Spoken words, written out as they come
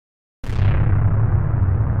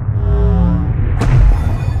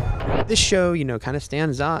This show, kind of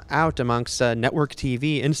stands out amongst network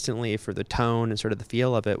TV instantly for the tone and sort of the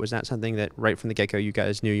feel of it. Was that something that right from the get-go you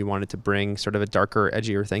guys knew you wanted to bring, sort of a darker,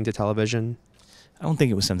 edgier thing to television? I don't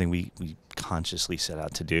think it was something we consciously set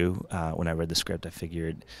out to do. When I read the script, I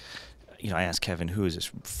figured, I asked Kevin, who is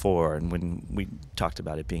this for? And when we talked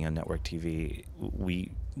about it being on network TV, we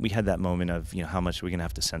had that moment of, how much are we going to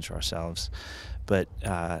have to censor ourselves? But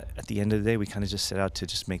at the end of the day, we kind of just set out to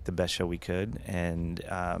just make the best show we could. And,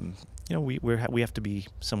 we have to be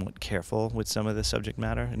somewhat careful with some of the subject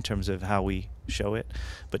matter in terms of how we show it.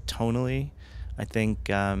 But tonally, I think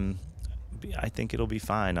it'll be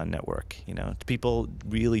fine on network. People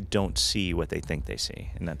really don't see what they think they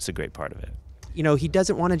see, and that's a great part of it. He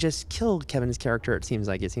doesn't want to just kill Kevin's character, it seems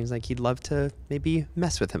like. It seems like he'd love to maybe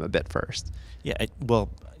mess with him a bit first. Yeah, well,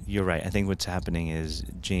 you're right. I think what's happening is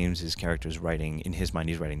James's character is writing, in his mind,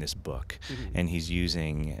 he's writing this book, and he's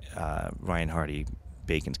using Ryan Hardy,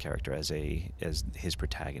 Bacon's character, as his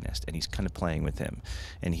protagonist, and he's kind of playing with him.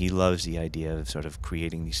 And he loves the idea of sort of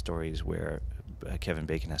creating these stories where Kevin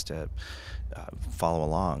Bacon has to follow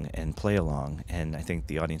along and play along, and I think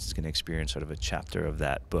the audience is going to experience sort of a chapter of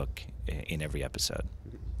that book in every episode.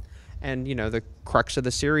 And, the crux of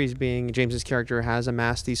the series being James's character has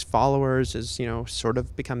amassed these followers, is, sort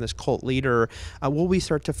of become this cult leader. Will we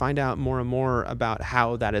start to find out more and more about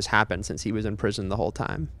how that has happened since he was in prison the whole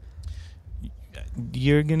time?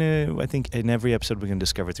 I think in every episode we're going to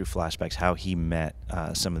discover through flashbacks how he met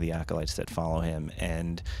some of the acolytes that follow him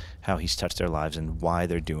and how he's touched their lives and why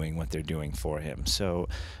they're doing what they're doing for him. So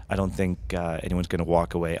I don't think anyone's going to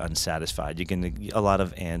walk away unsatisfied. You're going to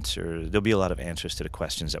there'll be a lot of answers to the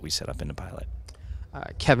questions that we set up in the pilot.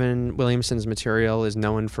 Kevin Williamson's material is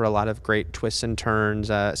known for a lot of great twists and turns.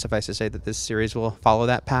 Suffice to say that this series will follow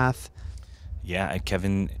that path. Yeah,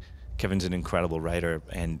 Kevin's an incredible writer,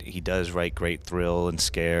 and he does write great thrill and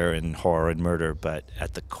scare and horror and murder, but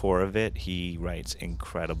at the core of it, he writes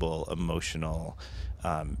incredible, emotional,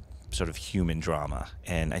 sort of human drama,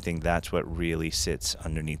 and I think that's what really sits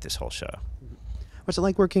underneath this whole show. What's it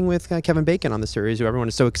like working with Kevin Bacon on the series, who everyone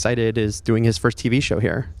is so excited is doing his first TV show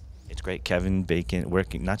here? It's great. Kevin Bacon,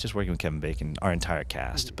 not just working with Kevin Bacon, our entire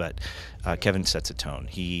cast, but Kevin sets a tone.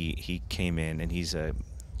 He came in, and he's a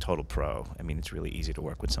total pro. I mean, it's really easy to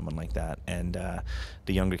work with someone like that, and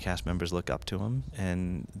the younger cast members look up to him,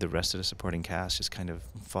 and the rest of the supporting cast just kind of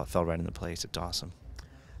fell right into place. It's awesome.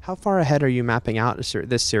 How far ahead are you mapping out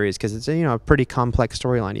this series? Because it's a pretty complex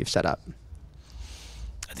storyline you've set up.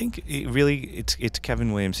 I think it's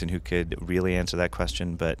Kevin Williamson who could really answer that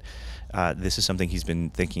question, but this is something he's been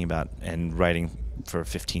thinking about and writing for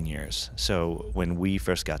 15 years. So when we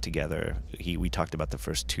first got together, we talked about the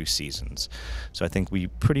first 2 seasons. So I think we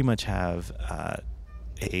pretty much have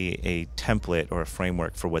a template or a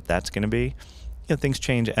framework for what that's going to be. Things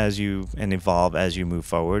change and evolve as you move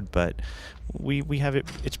forward, but we have it.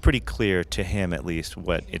 It's pretty clear to him, at least,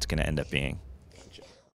 what it's going to end up being.